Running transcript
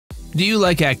Do you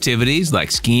like activities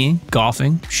like skiing,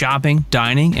 golfing, shopping,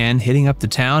 dining, and hitting up the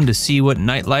town to see what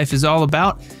nightlife is all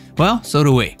about? Well, so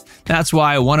do we. That's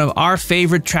why one of our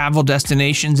favorite travel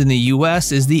destinations in the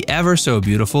US is the ever so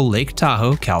beautiful Lake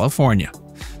Tahoe, California.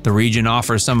 The region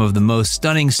offers some of the most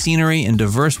stunning scenery and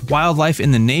diverse wildlife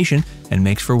in the nation and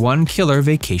makes for one killer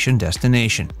vacation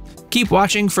destination. Keep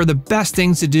watching for the best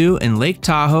things to do in Lake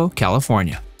Tahoe,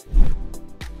 California.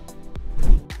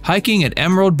 Hiking at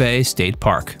Emerald Bay State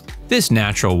Park. This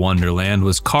natural wonderland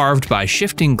was carved by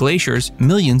shifting glaciers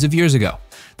millions of years ago.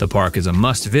 The park is a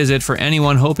must-visit for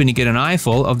anyone hoping to get an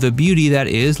eyeful of the beauty that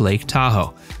is Lake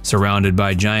Tahoe. Surrounded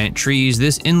by giant trees,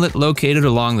 this inlet located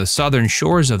along the southern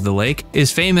shores of the lake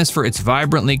is famous for its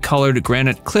vibrantly colored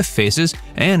granite cliff faces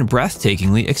and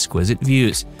breathtakingly exquisite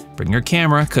views. Bring your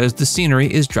camera because the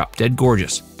scenery is drop-dead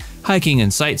gorgeous. Hiking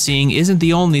and sightseeing isn't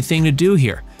the only thing to do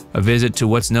here. A visit to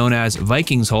what's known as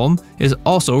Vikingsholm is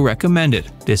also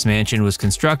recommended. This mansion was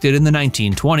constructed in the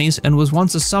 1920s and was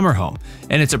once a summer home,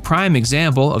 and it's a prime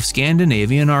example of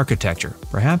Scandinavian architecture,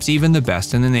 perhaps even the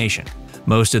best in the nation.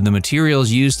 Most of the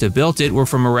materials used to build it were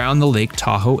from around the Lake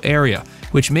Tahoe area,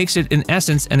 which makes it in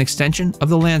essence an extension of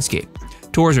the landscape.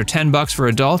 Tours are $10 for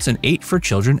adults and $8 for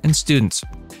children and students.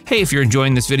 Hey, if you're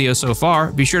enjoying this video so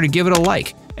far, be sure to give it a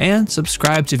like and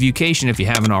subscribe to Viewcation if you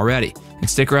haven't already, and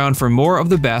stick around for more of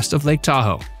the best of Lake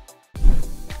Tahoe.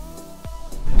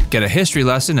 Get a history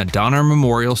lesson at Donner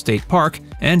Memorial State Park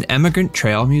and Emigrant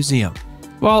Trail Museum.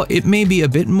 While it may be a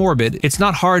bit morbid, it's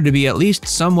not hard to be at least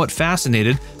somewhat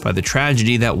fascinated by the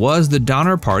tragedy that was the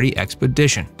Donner Party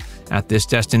expedition. At this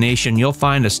destination, you'll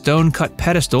find a stone-cut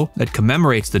pedestal that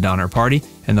commemorates the Donner Party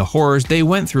and the horrors they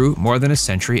went through more than a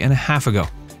century and a half ago.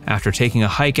 After taking a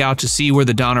hike out to see where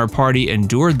the Donner Party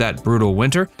endured that brutal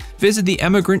winter, visit the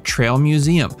Emigrant Trail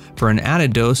Museum for an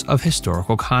added dose of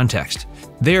historical context.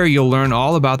 There you'll learn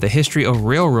all about the history of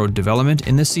railroad development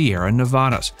in the Sierra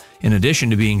Nevadas, in addition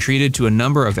to being treated to a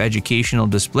number of educational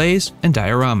displays and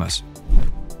dioramas.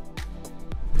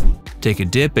 Take a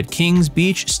dip at Kings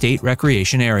Beach State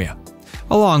Recreation Area.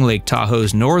 Along Lake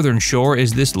Tahoe's northern shore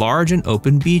is this large and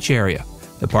open beach area.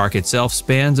 The park itself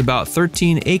spans about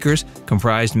 13 acres,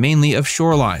 comprised mainly of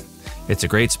shoreline. It's a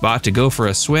great spot to go for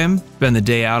a swim, spend the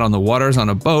day out on the waters on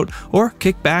a boat, or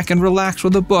kick back and relax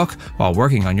with a book while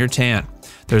working on your tan.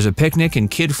 There's a picnic and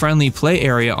kid-friendly play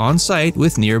area on site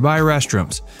with nearby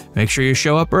restrooms. Make sure you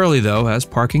show up early though, as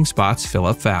parking spots fill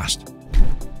up fast.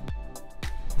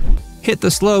 Hit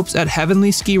the slopes at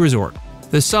Heavenly Ski Resort.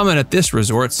 The summit at this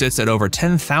resort sits at over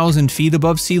 10,000 feet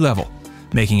above sea level,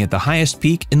 making it the highest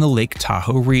peak in the Lake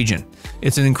Tahoe region.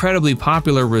 It's an incredibly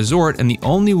popular resort and the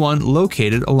only one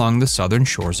located along the southern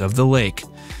shores of the lake.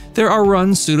 There are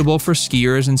runs suitable for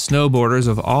skiers and snowboarders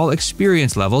of all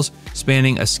experience levels,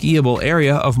 spanning a skiable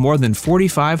area of more than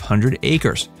 4,500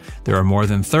 acres. There are more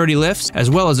than 30 lifts, as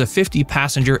well as a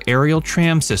 50-passenger aerial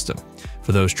tram system.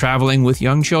 For those traveling with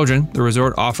young children, the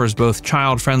resort offers both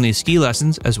child-friendly ski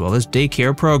lessons as well as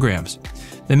daycare programs.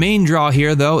 The main draw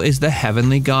here, though, is the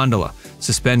Heavenly Gondola.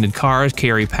 Suspended cars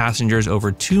carry passengers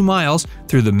over 2 miles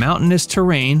through the mountainous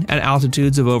terrain at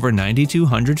altitudes of over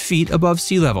 9,200 feet above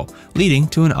sea level, leading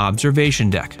to an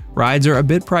observation deck. Rides are a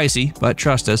bit pricey, but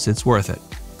trust us, it's worth it.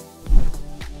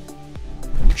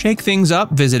 Shake things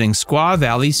up visiting Squaw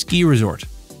Valley Ski Resort.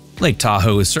 Lake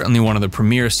Tahoe is certainly one of the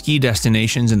premier ski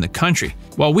destinations in the country.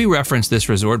 While we reference this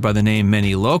resort by the name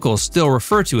many locals still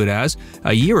refer to it as,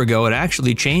 a year ago it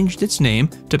actually changed its name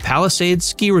to Palisades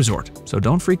Ski Resort, so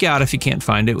don't freak out if you can't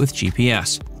find it with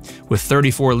GPS. With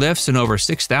 34 lifts and over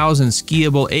 6,000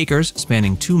 skiable acres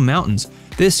spanning 2 mountains,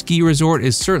 this ski resort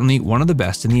is certainly one of the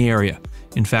best in the area.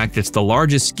 In fact, it's the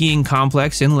largest skiing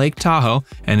complex in Lake Tahoe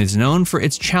and is known for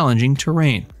its challenging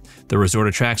terrain. The resort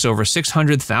attracts over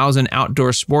 600,000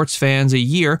 outdoor sports fans a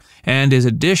year and is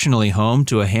additionally home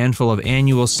to a handful of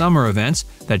annual summer events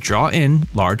that draw in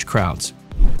large crowds.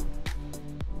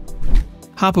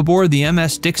 Hop aboard the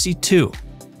MS Dixie 2.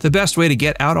 The best way to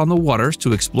get out on the waters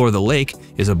to explore the lake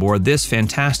is aboard this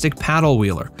fantastic paddle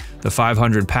wheeler. The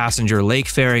 500-passenger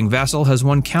lake-faring vessel has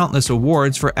won countless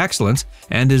awards for excellence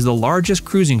and is the largest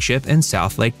cruising ship in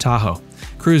South Lake Tahoe.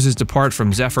 Cruises depart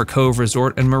from Zephyr Cove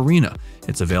Resort and Marina.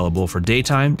 It's available for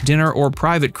daytime, dinner, or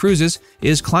private cruises,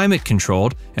 is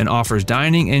climate-controlled, and offers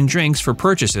dining and drinks for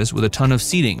purchases with a ton of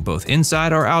seating, both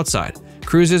inside or outside.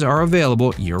 Cruises are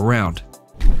available year-round.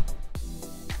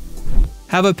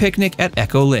 Have a picnic at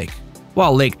Echo Lake.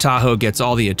 While Lake Tahoe gets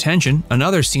all the attention,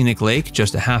 another scenic lake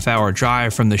just a half-hour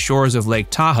drive from the shores of Lake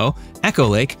Tahoe, Echo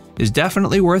Lake, is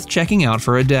definitely worth checking out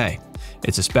for a day.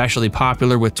 It's especially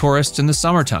popular with tourists in the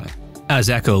summertime, as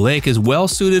Echo Lake is well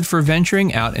suited for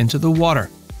venturing out into the water.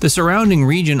 The surrounding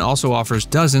region also offers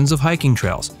dozens of hiking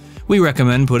trails. We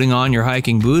recommend putting on your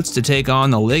hiking boots to take on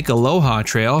the Lake Aloha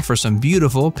Trail for some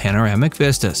beautiful panoramic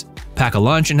vistas. Pack a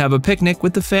lunch and have a picnic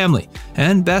with the family.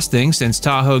 And best thing, since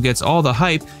Tahoe gets all the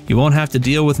hype, you won't have to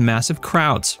deal with massive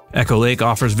crowds. Echo Lake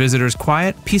offers visitors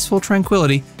quiet, peaceful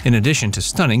tranquility in addition to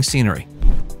stunning scenery.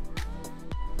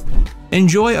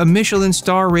 Enjoy a Michelin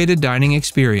star-rated dining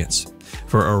experience.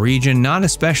 For a region not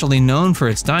especially known for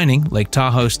its dining, Lake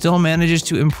Tahoe still manages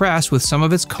to impress with some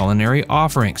of its culinary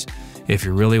offerings. If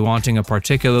you're really wanting a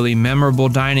particularly memorable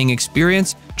dining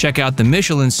experience, check out the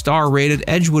Michelin star-rated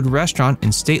Edgewood restaurant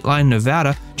in State Line,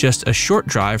 Nevada, just a short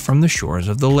drive from the shores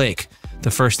of the lake.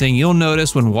 The first thing you'll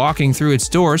notice when walking through its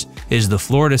doors is the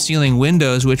floor-to-ceiling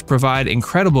windows, which provide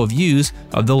incredible views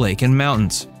of the lake and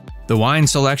mountains. The wine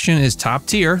selection is top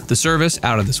tier, the service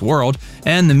out of this world,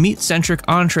 and the meat-centric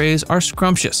entrees are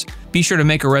scrumptious. Be sure to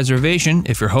make a reservation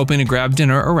if you're hoping to grab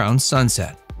dinner around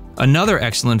sunset. Another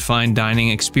excellent fine dining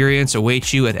experience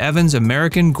awaits you at Evan's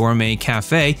American Gourmet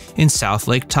Cafe in South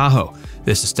Lake Tahoe.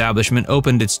 This establishment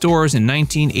opened its doors in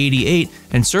 1988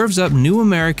 and serves up new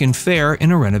American fare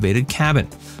in a renovated cabin.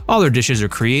 All their dishes are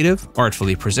creative,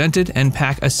 artfully presented, and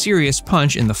pack a serious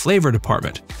punch in the flavor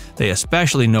department. They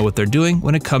especially know what they're doing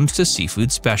when it comes to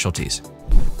seafood specialties.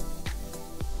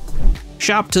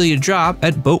 Shop till you drop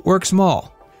at Boatworks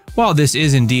Mall. While this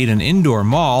is indeed an indoor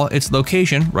mall, its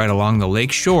location, right along the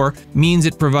lake shore, means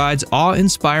it provides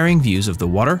awe-inspiring views of the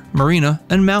water, marina,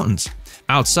 and mountains.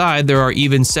 Outside, there are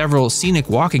even several scenic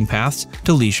walking paths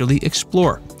to leisurely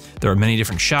explore. There are many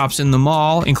different shops in the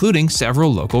mall, including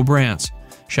several local brands.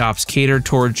 Shops cater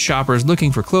towards shoppers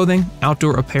looking for clothing,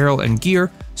 outdoor apparel and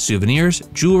gear, souvenirs,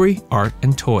 jewelry, art,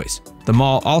 and toys. The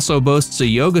mall also boasts a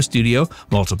yoga studio,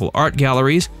 multiple art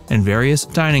galleries, and various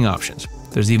dining options.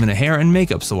 There's even a hair and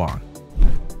makeup salon.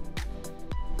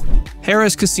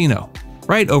 Harrah's Casino.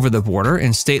 Right over the border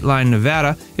in State Line,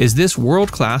 Nevada, is this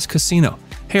world-class casino.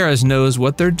 Harrah's knows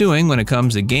what they're doing when it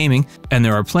comes to gaming, and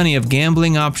there are plenty of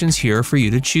gambling options here for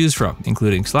you to choose from,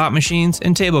 including slot machines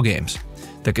and table games.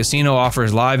 The casino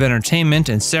offers live entertainment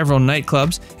and several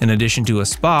nightclubs, in addition to a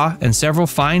spa and several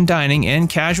fine dining and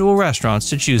casual restaurants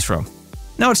to choose from.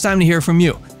 Now it's time to hear from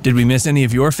you. Did we miss any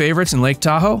of your favorites in Lake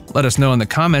Tahoe? Let us know in the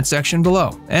comment section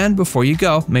below. And before you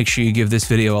go, make sure you give this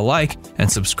video a like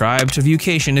and subscribe to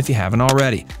Viewcation if you haven't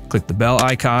already. Click the bell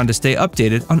icon to stay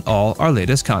updated on all our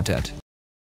latest content.